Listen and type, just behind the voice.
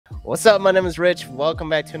What's up? My name is Rich. Welcome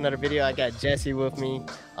back to another video. I got Jesse with me.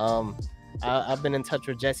 I've been in touch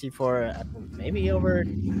with Jesse for maybe over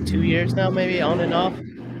 2 years now, maybe on and off.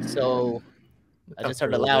 So I just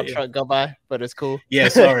heard a loud truck go by, but it's cool. Yeah,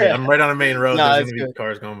 sorry. I'm right on a main road. No, There's going to be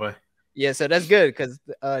cars going by. Yeah, so that's good because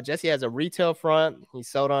Jesse has a retail front. He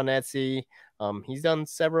sold on Etsy. He's done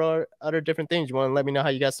several other different things. You want to let me know how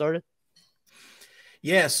you got started?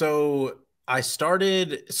 Yeah, so I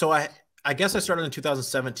started, I guess I started in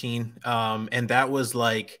 2017, and that was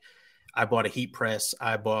like, I bought a heat press,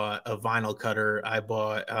 I bought a vinyl cutter, I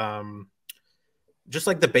bought just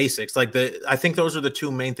like the basics. I think those are the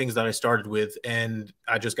two main things that I started with, and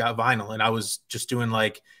I just got vinyl, and I was just doing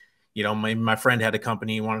like, you know, my friend had a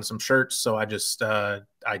company, he wanted some shirts, so I just I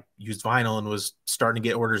used vinyl and was starting to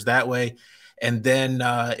get orders that way. And then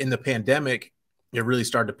in the pandemic, it really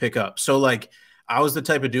started to pick up. So like I was the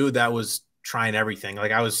type of dude that was trying everything.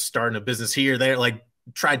 Like I was starting a business here, there, like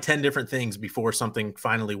tried 10 different things before something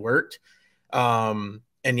finally worked. And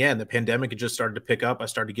yeah, in the pandemic, it just started to pick up. I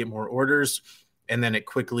started to get more orders, and then it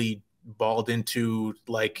quickly balled into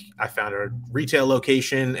like I found a retail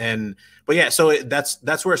location. But yeah, so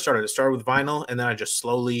that's where it started. It started with vinyl, and then I just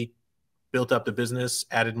slowly built up the business,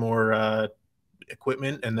 added more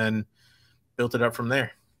equipment, and then built it up from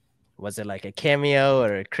there. Was it like a Cameo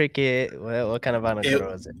or a Cricut? What kind of vinyl cutter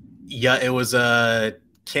was it? Yeah, it was a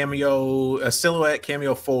Cameo, a Silhouette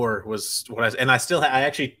Cameo 4 was what I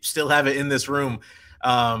actually still have it in this room.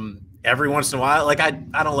 Every once in a while, like I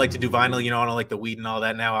don't like to do vinyl, you know, I don't like the weed and all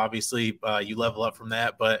that now, obviously. You level up from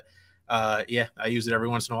that, but yeah, I use it every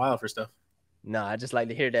once in a while for stuff. No, I just like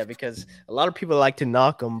to hear that because a lot of people like to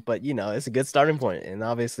knock them, but you know, it's a good starting point, and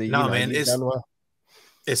obviously, no, you know, man, you've done well.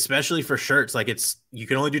 Especially for shirts, like you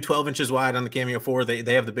can only do 12 inches wide on the Cameo 4.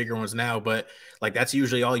 They have the bigger ones now, but like that's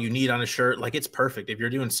usually all you need on a shirt. Like it's perfect if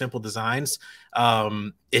you're doing simple designs.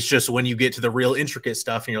 It's just when you get to the real intricate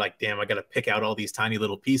stuff and you're like, damn, I got to pick out all these tiny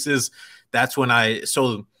little pieces. That's when I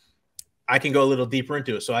can go a little deeper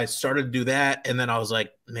into it. So I started to do that, and then I was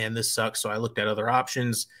like, man, this sucks. So I looked at other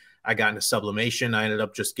options. I got into sublimation. I ended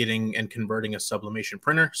up just getting and converting a sublimation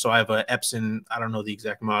printer. So I have a Epson, I don't know the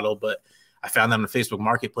exact model, but I found that on the Facebook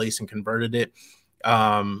Marketplace and converted it.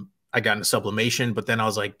 I got into sublimation, but then I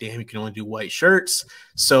was like, damn, you can only do white shirts.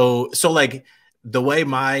 So like the way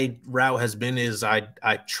my route has been is I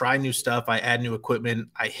try new stuff, I add new equipment,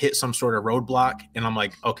 I hit some sort of roadblock, and I'm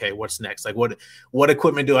like, okay, what's next? Like what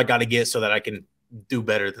equipment do I got to get so that I can do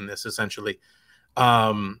better than this, essentially?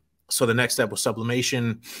 So the next step was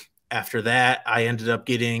sublimation. After that, I ended up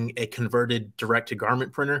getting a converted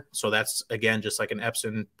direct-to-garment printer. So that's, again, just like an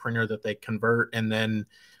Epson printer that they convert, and then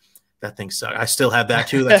that thing sucks. I still have that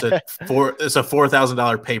too. That's it's a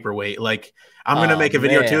 $4,000 paperweight. Like I'm gonna make a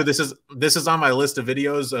video too. This is on my list of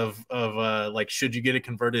videos of like, should you get a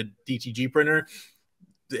converted DTG printer?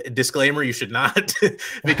 Disclaimer: you should not,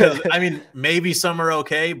 because I mean maybe some are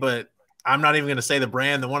okay, but I'm not even gonna say the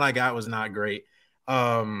brand. The one I got was not great.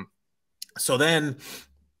 So then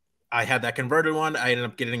I had that converted one. I ended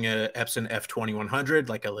up getting a Epson F2100,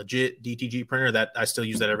 like a legit DTG printer that I still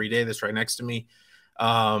use that every day. That's right next to me.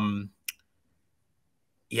 Yeah,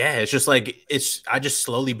 it's just like, I just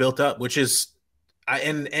slowly built up, which is,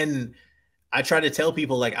 and I try to tell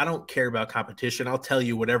people, like, I don't care about competition. I'll tell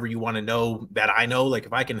you whatever you want to know that I know. Like,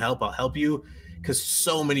 if I can help, I'll help you. Cause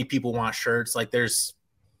so many people want shirts. Like I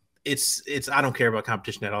don't care about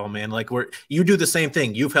competition at all, man. Like you do the same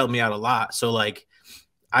thing. You've helped me out a lot. So like,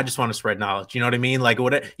 I just want to spread knowledge. You know what I mean? Like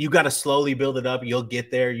you got to slowly build it up. You'll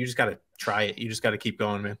get there. You just got to try it. You just got to keep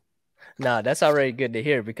going, man. No, that's already good to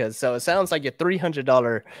hear, because so it sounds like your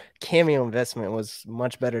 $300 Cameo investment was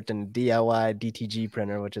much better than DIY DTG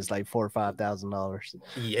printer, which is like $4,000 or $5,000.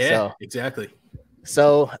 Yeah, so, exactly.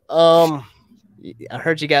 So, I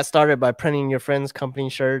heard you got started by printing your friends' company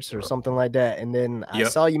shirts or something like that, and then I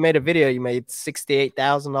saw you made a video. You made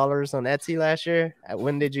 $68,000 on Etsy last year.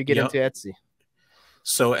 When did you get into Etsy?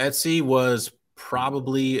 So Etsy was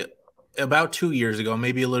probably about 2 years ago,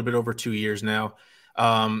 maybe a little bit over 2 years now.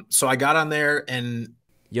 So I got on there and...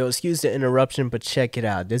 Yo, excuse the interruption, but check it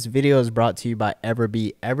out. This video is brought to you by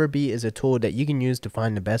Everbee. Everbee is a tool that you can use to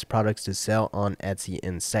find the best products to sell on Etsy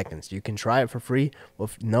in seconds. You can try it for free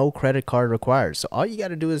with no credit card required. So all you got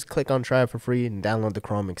to do is click on try it for free and download the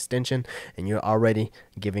Chrome extension, and you're already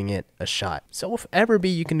giving it a shot. So with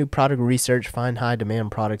Everbee, you can do product research, find high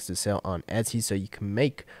demand products to sell on Etsy so you can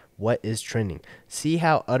make what is trending. See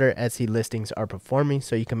how other Etsy listings are performing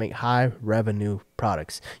so you can make high revenue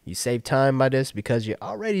products. You save time by this because you're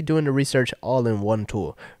already doing the research all in one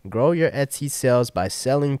tool. Grow your Etsy sales by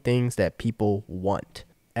selling things that people want.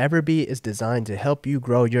 Everbee is designed to help you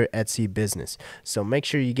grow your Etsy business. So make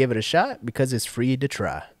sure you give it a shot because it's free to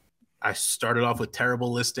try. I started off with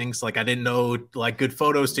terrible listings. Like I didn't know like good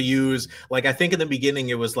photos to use. Like I think in the beginning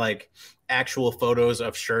it was like actual photos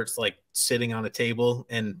of shirts like sitting on a table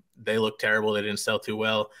and they looked terrible. They didn't sell too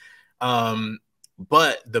well.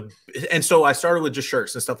 But so I started with just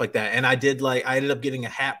shirts and stuff like that. And I ended up getting a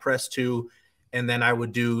hat press too. And then I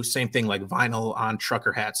would do same thing like vinyl on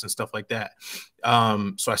trucker hats and stuff like that.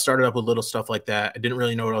 So I started up with little stuff like that. I didn't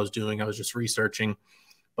really know what I was doing. I was just researching.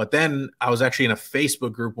 But then I was actually in a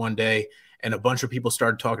Facebook group one day and a bunch of people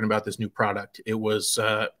started talking about this new product. It was,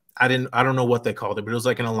 I don't know what they called it, but it was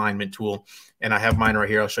like an alignment tool. And I have mine right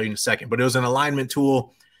here. I'll show you in a second, but it was an alignment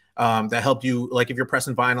tool that helped you, like if you're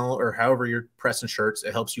pressing vinyl or however you're pressing shirts,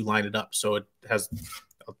 it helps you line it up. So it has,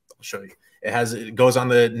 I'll show you. It goes on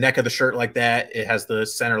the neck of the shirt like that. It has the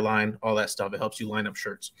center line, all that stuff. It helps you line up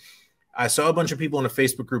shirts. I saw a bunch of people in a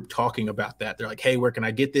Facebook group talking about that. They're like, hey, where can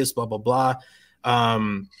I get this? Blah, blah, blah.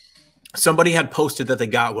 Somebody had posted that they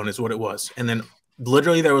got one is what it was. And then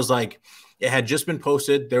literally there was like, it had just been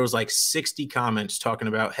posted. There was like 60 comments talking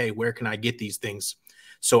about, hey, where can I get these things?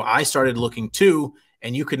 So I started looking too,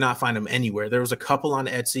 and you could not find them anywhere. There was a couple on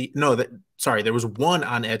Etsy. There was one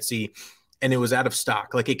on Etsy and it was out of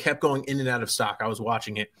stock. Like it kept going in and out of stock. I was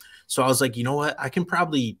watching it. So I was like, you know what? I can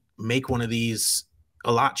probably make one of these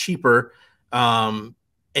a lot cheaper.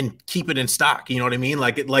 And keep it in stock. You know what I mean?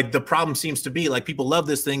 Like the problem seems to be like people love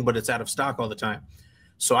this thing, but it's out of stock all the time.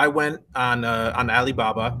 So I went on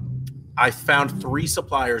Alibaba. I found 3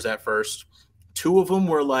 suppliers at first. 2 of them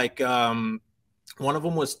were like, one of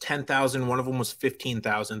them was 10,000. One of them was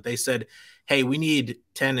 15,000. They said, hey, we need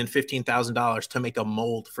 $10,000 and $15,000 to make a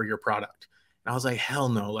mold for your product. And I was like, hell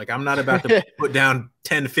no. Like I'm not about to put down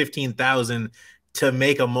 10 to 15,000 to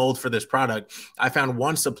make a mold for this product. I found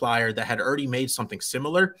one supplier that had already made something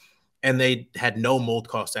similar and they had no mold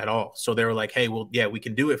cost at all. So they were like, hey, well, yeah, we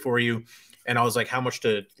can do it for you. And I was like, how much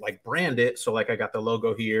to like brand it? So like I got the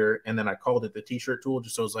logo here and then I called it the t-shirt tool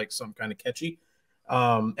just so it was like some kind of catchy.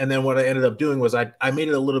 And then what I ended up doing was I made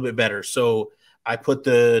it a little bit better. So I put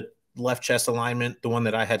the left chest alignment, the one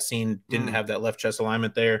that I had seen didn't have that left chest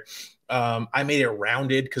alignment there. I made it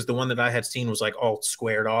rounded because the one that I had seen was like all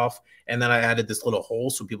squared off. And then I added this little hole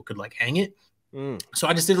so people could like hang it. So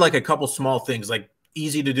I just did like a couple small things, like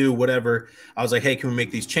easy to do, whatever. I was like, hey, can we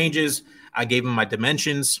make these changes? I gave them my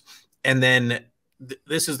dimensions. And then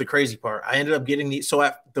this is the crazy part. I ended up getting these. So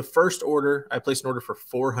at the first order, I placed an order for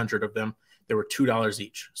 400 of them. They were $2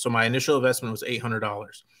 each. So my initial investment was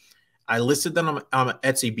 $800. I listed them on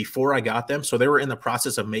Etsy before I got them. So they were in the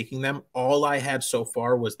process of making them. All I had so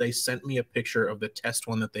far was they sent me a picture of the test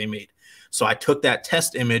one that they made. So I took that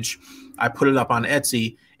test image, I put it up on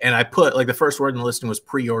Etsy, and I put like the first word in the listing was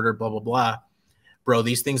pre-order, blah, blah, blah. Bro,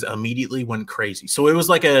 these things immediately went crazy. So it was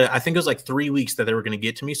like I think it was like 3 weeks that they were going to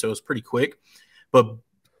get to me. So it was pretty quick. But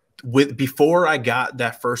before I got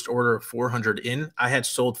that first order of 400 in, I had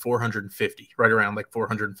sold 450, right around like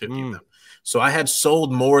 450 of them. So I had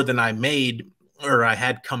sold more than I made or I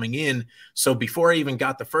had coming in. So before I even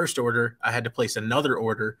got the first order, I had to place another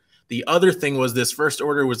order. The other thing was this first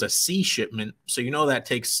order was a sea shipment. So, you know, that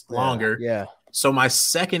takes longer. Yeah. So my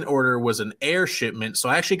second order was an air shipment. So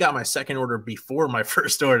I actually got my second order before my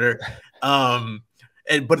first order.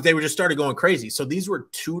 But they were just started going crazy. So these were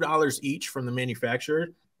 $2 each from the manufacturer.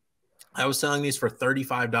 I was selling these for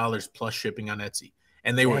 $35 plus shipping on Etsy,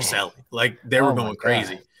 and they were selling like they were going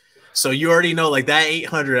crazy. So you already know, like that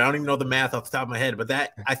 800, I don't even know the math off the top of my head, but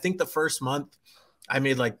that I think the first month I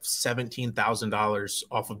made like $17,000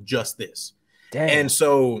 off of just this. Dang. And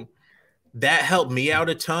so that helped me out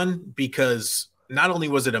a ton because not only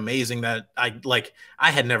was it amazing that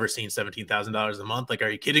I had never seen $17,000 a month. Like, are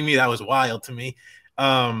you kidding me? That was wild to me.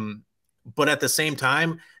 But at the same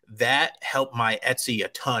time, that helped my Etsy a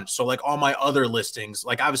ton. So like all my other listings,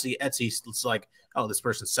 like obviously Etsy, it's like, oh, this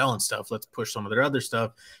person's selling stuff. Let's push some of their other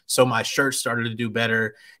stuff. So my shirts started to do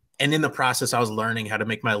better. And in the process, I was learning how to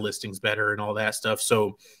make my listings better and all that stuff.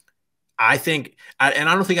 So I think, and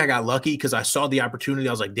I don't think I got lucky because I saw the opportunity.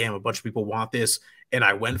 I was like, damn, a bunch of people want this. And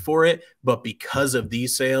I went for it. But because of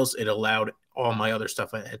these sales, it allowed all my other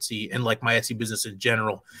stuff at Etsy and like my Etsy business in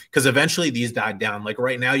general. Because eventually these died down. Like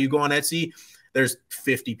right now you go on Etsy, there's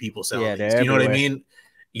 50 people selling these. You know what I mean?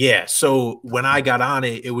 Yeah. So when I got on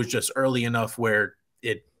it, it was just early enough where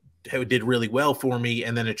it did really well for me.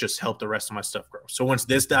 And then it just helped the rest of my stuff grow. So once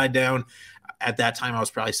this died down, at that time, I was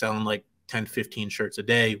probably selling like 10, 15 shirts a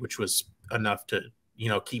day, which was enough to, you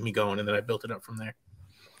know, keep me going. And then I built it up from there.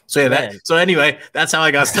 So yeah, Man. so anyway, that's how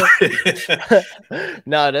I got started.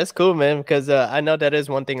 No, that's cool, man. Because I know that is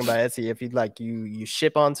one thing about Etsy. If you like you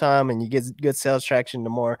ship on time and you get good sales traction, the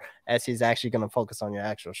more Etsy is actually going to focus on your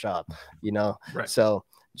actual shop. You know, Right. so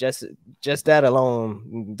just that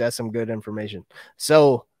alone, that's some good information.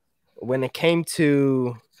 So when it came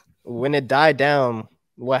to when it died down,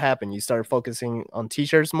 what happened? You started focusing on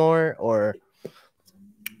t-shirts more, or?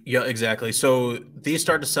 Yeah, exactly. So these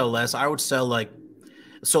started to sell less. I would sell like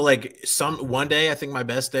one day, I think my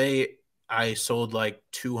best day, I sold like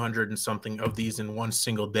 200 and something of these in one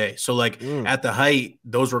single day. So like at the height,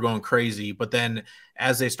 those were going crazy. But then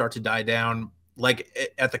as they start to die down,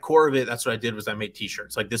 like at the core of it, that's what I did was I made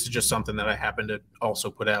t-shirts. Like this is just something that I happened to also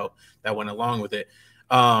put out that went along with it.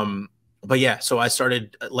 But yeah, so I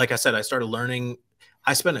started, like I said, I started learning.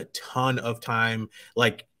 I spent a ton of time,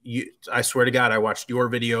 like I swear to God, I watched your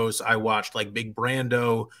videos. I watched like Big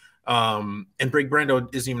Brando, and Big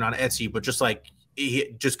Brando isn't even on Etsy, but just like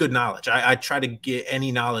just good knowledge. I try to get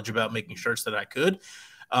any knowledge about making shirts that I could.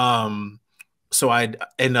 So I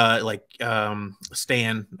and like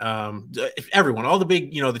Stan, everyone, all the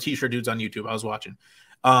big, the t-shirt dudes on YouTube I was watching.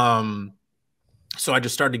 So I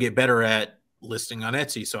just started to get better at listing on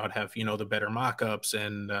Etsy. So I'd have, the better mock-ups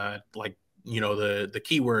and like, the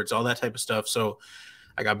keywords, all that type of stuff. So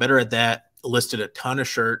I got better at that, listed a ton of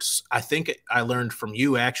shirts. I think I learned from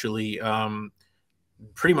you actually,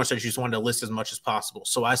 pretty much I just wanted to list as much as possible.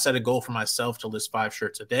 So I set a goal for myself to list 5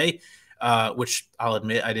 shirts a day, which I'll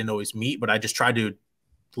admit I didn't always meet, but I just tried to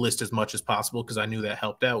list as much as possible because I knew that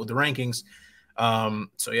helped out with the rankings.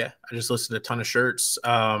 So yeah, I just listed a ton of shirts.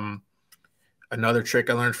 Another trick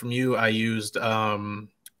I learned from you, I used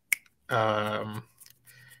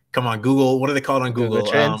come on, Google. What are they called on Google?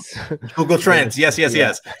 Google Trends. Google Trends. Yes.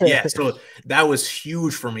 Yeah. Yeah. So that was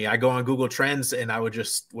huge for me. I go on Google Trends and I would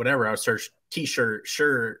just, whatever, I would search t-shirt,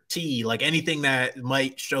 shirt, tee, like anything that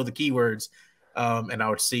might show the keywords. And I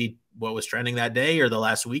would see what was trending that day or the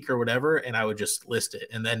last week or whatever. And I would just list it.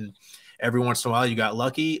 And then every once in a while you got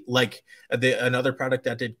lucky. Like another product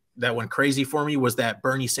that went crazy for me was that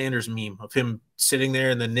Bernie Sanders meme of him sitting there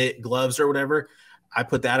in the knit gloves or whatever. I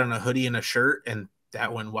put that on a hoodie and a shirt, and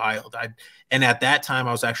that went wild. And at that time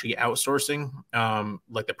I was actually outsourcing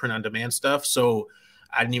like the print on demand stuff. So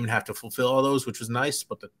I didn't even have to fulfill all those, which was nice,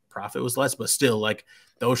 but the profit was less, but still like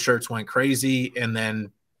those shirts went crazy. And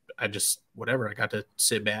then I just, whatever, I got to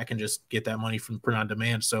sit back and just get that money from print on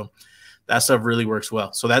demand. So that stuff really works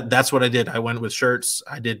well. So that's what I did. I went with shirts.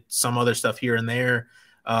 I did some other stuff here and there.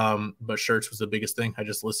 But shirts was the biggest thing. I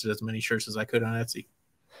just listed as many shirts as I could on Etsy.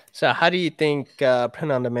 So how do you think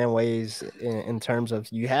print on demand weighs in terms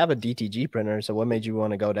of, you have a DTG printer, so what made you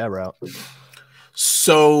want to go that route?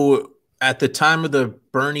 So at the time of the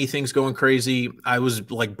Bernie things going crazy, I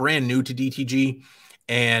was like brand new to DTG.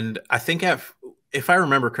 And I think if I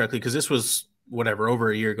remember correctly, because this was whatever, over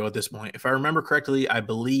a year ago at this point, if I remember correctly, I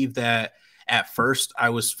believe that at first I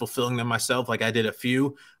was fulfilling them myself. Like I did a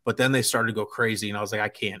few, but then they started to go crazy and I was like, I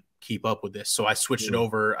can't keep up with this. So I switched it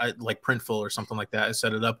over, like Printful or something like that. I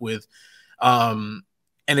set it up with, and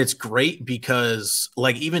it's great because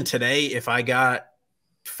like even today, if I got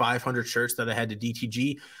 500 shirts that I had to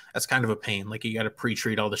DTG, that's kind of a pain. Like you got to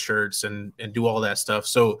pre-treat all the shirts and do all that stuff.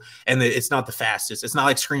 So, and it's not the fastest. It's not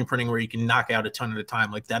like screen printing where you can knock out a ton at a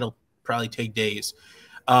time. Like that'll probably take days.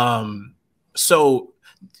 So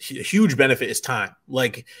a huge benefit is time.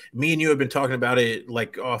 Like me and you have been talking about it,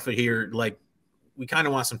 like off of here, like we kind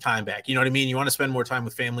of want some time back. You know what I mean? You want to spend more time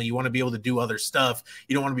with family. You want to be able to do other stuff.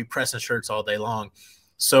 You don't want to be pressing shirts all day long.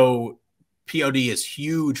 So POD is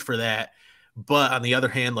huge for that. But on the other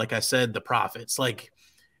hand, like I said, the profits, like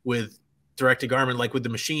with direct to garment, like with the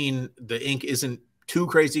machine, the ink isn't too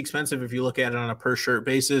crazy expensive if you look at it on a per shirt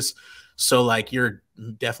basis. So like you're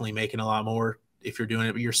definitely making a lot more if you're doing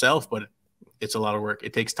it yourself, but it's a lot of work.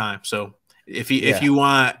 It takes time. So if you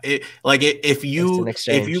want it, like if you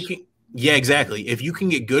can, yeah, exactly. If you can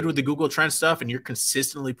get good with the Google Trend stuff and you're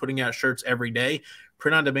consistently putting out shirts every day,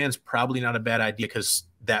 print on demand is probably not a bad idea because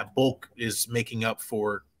that bulk is making up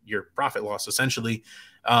for your profit loss essentially.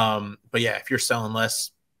 But yeah, if you're selling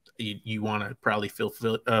less, you want to probably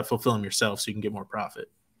fulfill them yourself so you can get more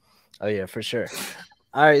profit. Oh yeah, for sure.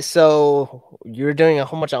 All right, so you're doing a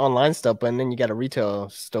whole bunch of online stuff, but then you got a retail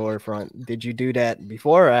store front. Did you do that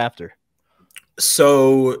before or after?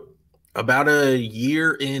 So about a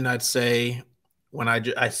year in, I'd say, when I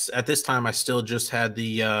at this time I still just had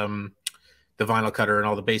the vinyl cutter and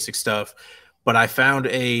all the basic stuff, but I found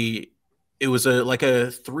it was like a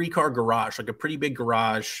 3-car garage, like a pretty big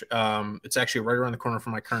garage. It's actually right around the corner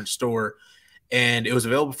from my current store, and it was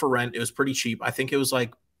available for rent. It was pretty cheap. I think it was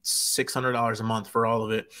like $600 a month for all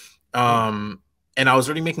of it. And I was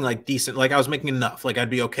already making like decent, like I was making enough, like I'd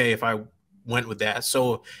be okay if I went with that.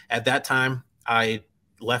 So at that time I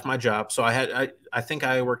left my job. So I think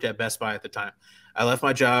I worked at Best Buy at the time. I left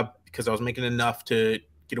my job because I was making enough to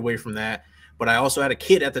get away from that. But I also had a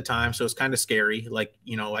kid at the time, so it's kind of scary. Like,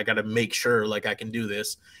 you know, I got to make sure like I can do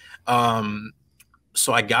this.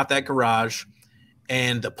 So I got that garage,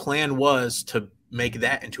 and the plan was to make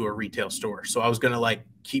that into a retail store. So I was going to like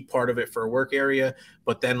keep part of it for a work area,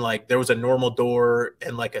 but then like there was a normal door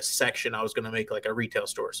and like a section I was going to make like a retail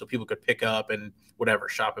store so people could pick up and whatever,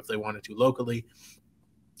 shop if they wanted to locally.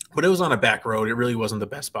 But it was on a back road. It really wasn't the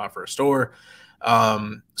best spot for a store.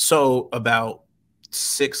 So about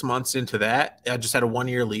 6 months into that, I just had a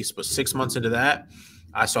 1-year lease, but 6 months into that,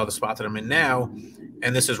 I saw the spot that I'm in now.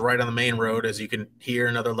 And this is right on the main road. As you can hear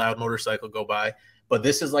another loud motorcycle go by. But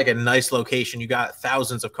this is like a nice location. You got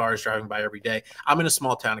thousands of cars driving by every day. I'm in a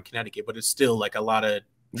small town in Connecticut, but it's still like a lot of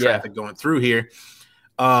traffic going through here.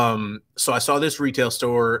 So I saw this retail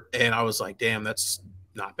store and I was like, damn, that's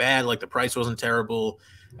not bad. Like the price wasn't terrible.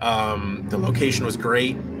 The location was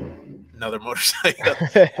great. Another motorcycle.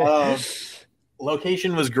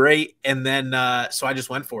 Location was great. And then, so I just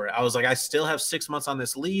went for it. I was like, I still have 6 months on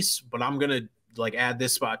this lease, but I'm going to like add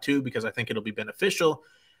this spot too, because I think it'll be beneficial.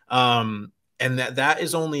 And that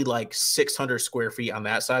is only like 600 square feet on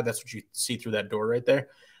that side. That's what you see through that door right there.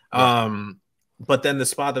 Yeah. But then the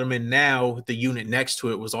spot that I'm in now, the unit next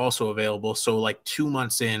to it was also available. So like 2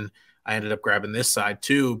 months in, I ended up grabbing this side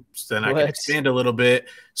too. So then I could expand a little bit.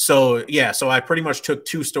 So yeah, so I pretty much took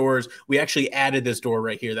 2 stores. We actually added this door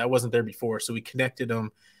right here. That wasn't there before. So we connected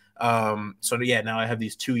them. So yeah, now I have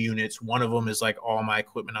these 2 units. One of them is like all my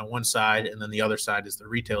equipment on one side, and then the other side is the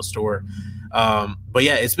retail store. But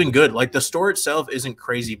yeah, it's been good. Like the store itself isn't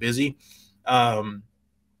crazy busy.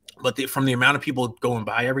 But from the amount of people going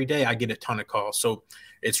by every day, I get a ton of calls. So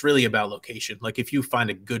it's really about location. Like if you find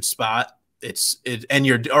a good spot, and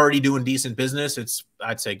you're already doing decent business,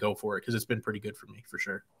 I'd say go for it, because it's been pretty good for me for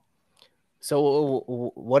sure. So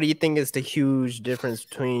what do you think is the huge difference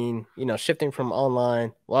between, you know, shifting from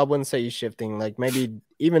online? Well, I wouldn't say you're shifting, like maybe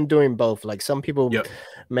even doing both. Like some people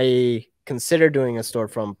may consider doing a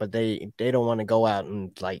storefront, but they don't want to go out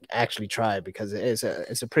and like actually try it because it's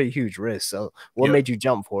a pretty huge risk. So what made you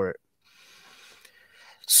jump for it?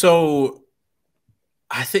 So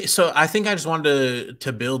I think I just wanted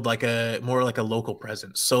to build like more like a local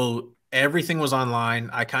presence. So everything was online.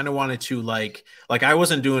 I kind of wanted to like I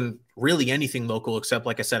wasn't doing really anything local, except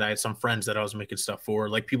like I said, I had some friends that I was making stuff for,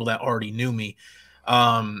 like people that already knew me.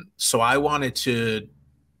 So I wanted to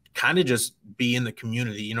kind of just be in the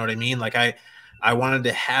community. You know what I mean? Like I wanted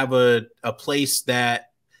to have a place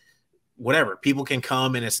that whatever people can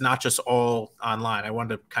come, and it's not just all online. I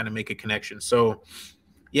wanted to kind of make a connection. So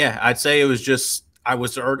yeah, I'd say it was just, I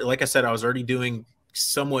was already, like I said, I was already doing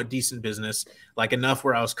somewhat decent business, like enough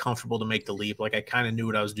where I was comfortable to make the leap. Like I kind of knew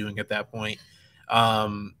what I was doing at that point.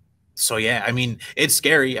 So yeah, I mean, it's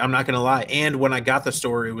scary, I'm not going to lie. And when I got the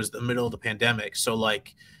store, it was the middle of the pandemic. So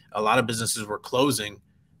like a lot of businesses were closing.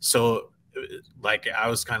 So like, I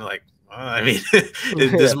was kind of like, I mean,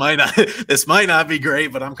 this might not be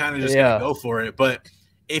great, but I'm kind of just going to go for it. But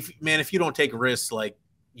if you don't take risks, like,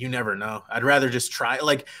 you never know. I'd rather just try.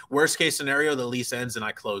 Like worst case scenario, the lease ends and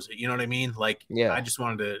I close it. You know what I mean? Like, I just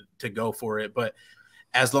wanted to go for it. But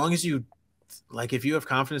as long as you, like, if you have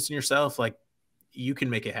confidence in yourself, like you can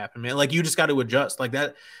make it happen, man. Like you just got to adjust. Like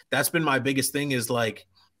that's been my biggest thing, is like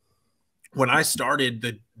when I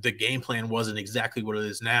started, the game plan wasn't exactly what it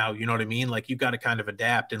is now. You know what I mean? Like you got to kind of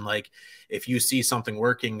adapt. And like, if you see something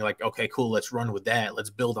working, like, okay, cool, let's run with that. Let's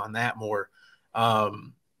build on that more.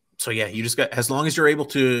 So yeah, you just got, as long as you're able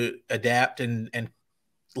to adapt and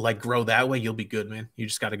like grow that way, you'll be good, man. You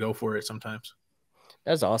just got to go for it sometimes.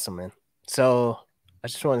 That's awesome, man. So I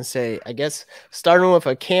just want to say, I guess starting with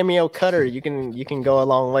a Cameo Cutter, you can go a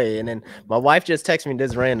long way. And then my wife just texted me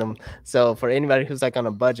this random. So for anybody who's like on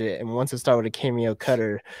a budget and wants to start with a Cameo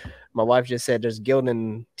Cutter, my wife just said there's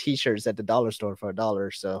Gildan t-shirts at the dollar store for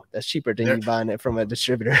 $1. So that's cheaper than you buying it from a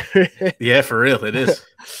distributor. Yeah, for real. It is.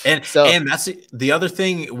 And that's the other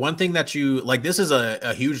thing. One thing that you like, this is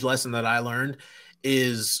a huge lesson that I learned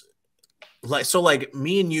is like, so like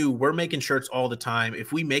me and you, we're making shirts all the time.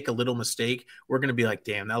 If we make a little mistake, we're going to be like,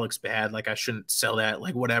 damn, that looks bad. Like I shouldn't sell that,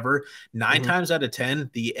 like whatever. 9 times out of 10,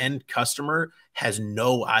 the end customer has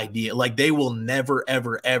no idea. Like they will never,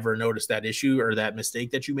 ever, ever notice that issue or that mistake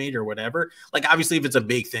that you made or whatever. Like obviously if it's a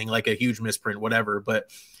big thing, like a huge misprint, whatever, but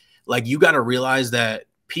like you got to realize that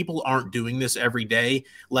people aren't doing this every day.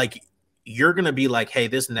 Like you're going to be like, hey,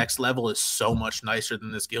 this next level is so much nicer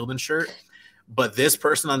than this Gildan shirt. But this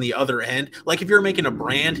person on the other end, like if you're making a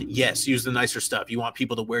brand, yes, use the nicer stuff. You want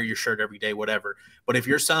people to wear your shirt every day, whatever. But if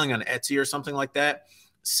you're selling on Etsy or something like that,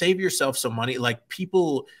 save yourself some money. Like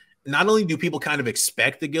people, not only do people kind of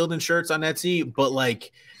expect the Gildan shirts on Etsy, but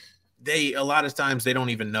like a lot of times they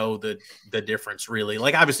don't even know the difference really.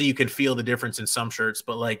 Like obviously you can feel the difference in some shirts,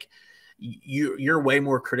 but like you're way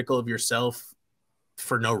more critical of yourself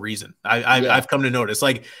for no reason. I've come to notice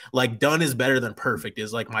like done is better than perfect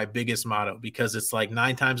is like my biggest motto, because it's like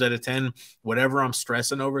 9 times out of 10, whatever I'm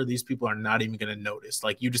stressing over, these people are not even going to notice.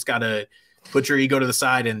 Like you just got to put your ego to the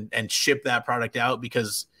side and ship that product out,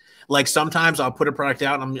 because like sometimes I'll put a product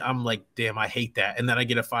out and I'm like, damn, I hate that. And then I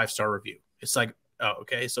get a 5-star review. It's like, oh,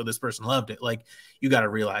 okay, so this person loved it. Like you got to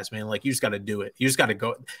realize, man, like you just got to do it. You just got to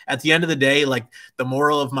go. At the end of the day, like the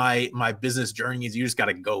moral of my business journey is you just got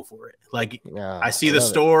to go for it. Like I see the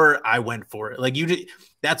store, I went for it. Like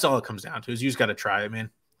that's all it comes down to, is you just got to try it,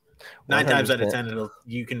 man. 9 times out of 10,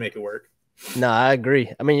 you can make it work. No, I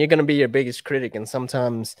agree. I mean, you're going to be your biggest critic, and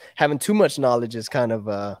sometimes having too much knowledge is kind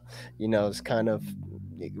of, it's kind of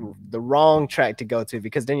the wrong track to go to,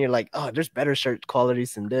 because then you're like, oh, there's better shirt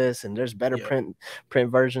qualities than this, and there's better print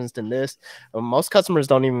versions than this. Most customers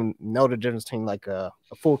don't even know the difference between like a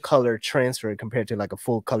full color transfer compared to like a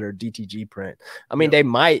full color DTG print. I mean, they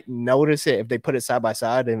might notice it if they put it side by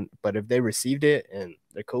side, but if they received it and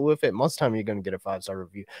they're cool with it, most of the time you're going to get a 5-star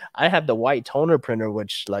review. I have the white toner printer,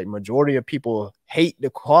 which like majority of people hate the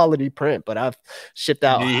quality print, but I've shipped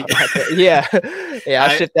out. I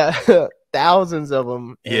shipped out thousands of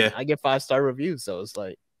them. And I get 5-star reviews. So it's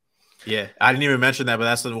like, I didn't even mention that, but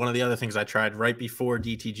that's one of the other things I tried right before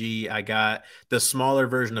DTG. I got the smaller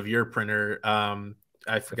version of your printer.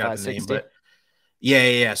 I forgot the name, but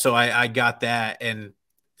so I got that, and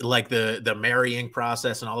like the marrying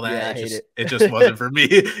process and all that, it just wasn't for me.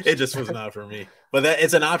 It just was not for me. But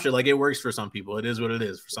it's an option. Like it works for some people. It is what it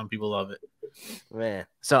is. For some people, love it, man.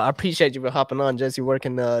 So I appreciate you for hopping on, Jesse. Where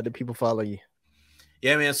can the people follow you?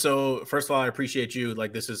 Yeah, man. So first of all, I appreciate you.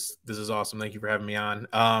 Like this is awesome. Thank you for having me on.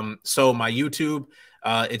 So my YouTube,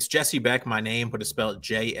 it's Jesse Beck, my name, but it's spelled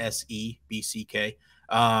JSEBCK.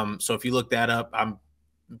 So if you look that up,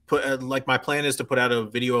 like my plan is to put out a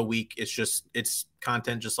video a week. It's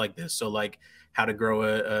content just like this. So like how to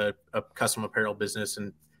grow a custom apparel business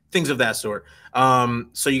and things of that sort.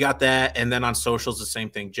 So you got that. And then on socials, the same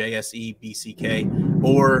thing, JSEBCK,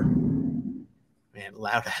 or man,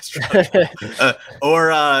 loud ass truck.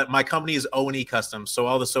 Or my company is O&E Customs. So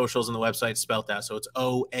all the socials and the website spelled that. So it's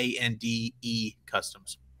OANDE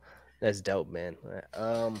Customs. That's dope, man.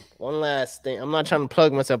 One last thing. I'm not trying to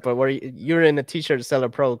plug myself, but you're in the T-shirt Seller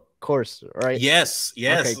Pro course, right? Yes.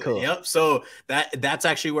 Okay, cool. Yep. So that's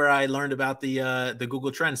actually where I learned about the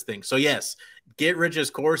Google Trends thing. So yes, get Rich's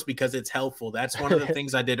course because it's helpful. That's one of the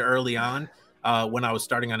things I did early on when I was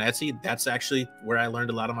starting on Etsy. That's actually where I learned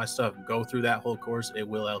a lot of my stuff. Go through that whole course. It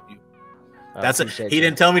will help you. He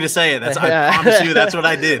didn't tell me to say it. I promise you that's what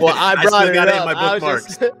I did. Well, I brought it up. In my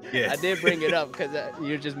bookmarks. I did bring it up because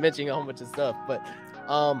you're just mentioning a whole bunch of stuff. But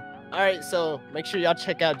all right, so make sure y'all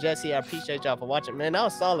check out Jesse. I appreciate y'all for watching, man. That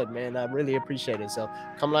was solid, man. I really appreciate it. So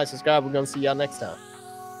come like, subscribe. We're gonna see y'all next time.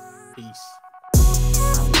 Peace.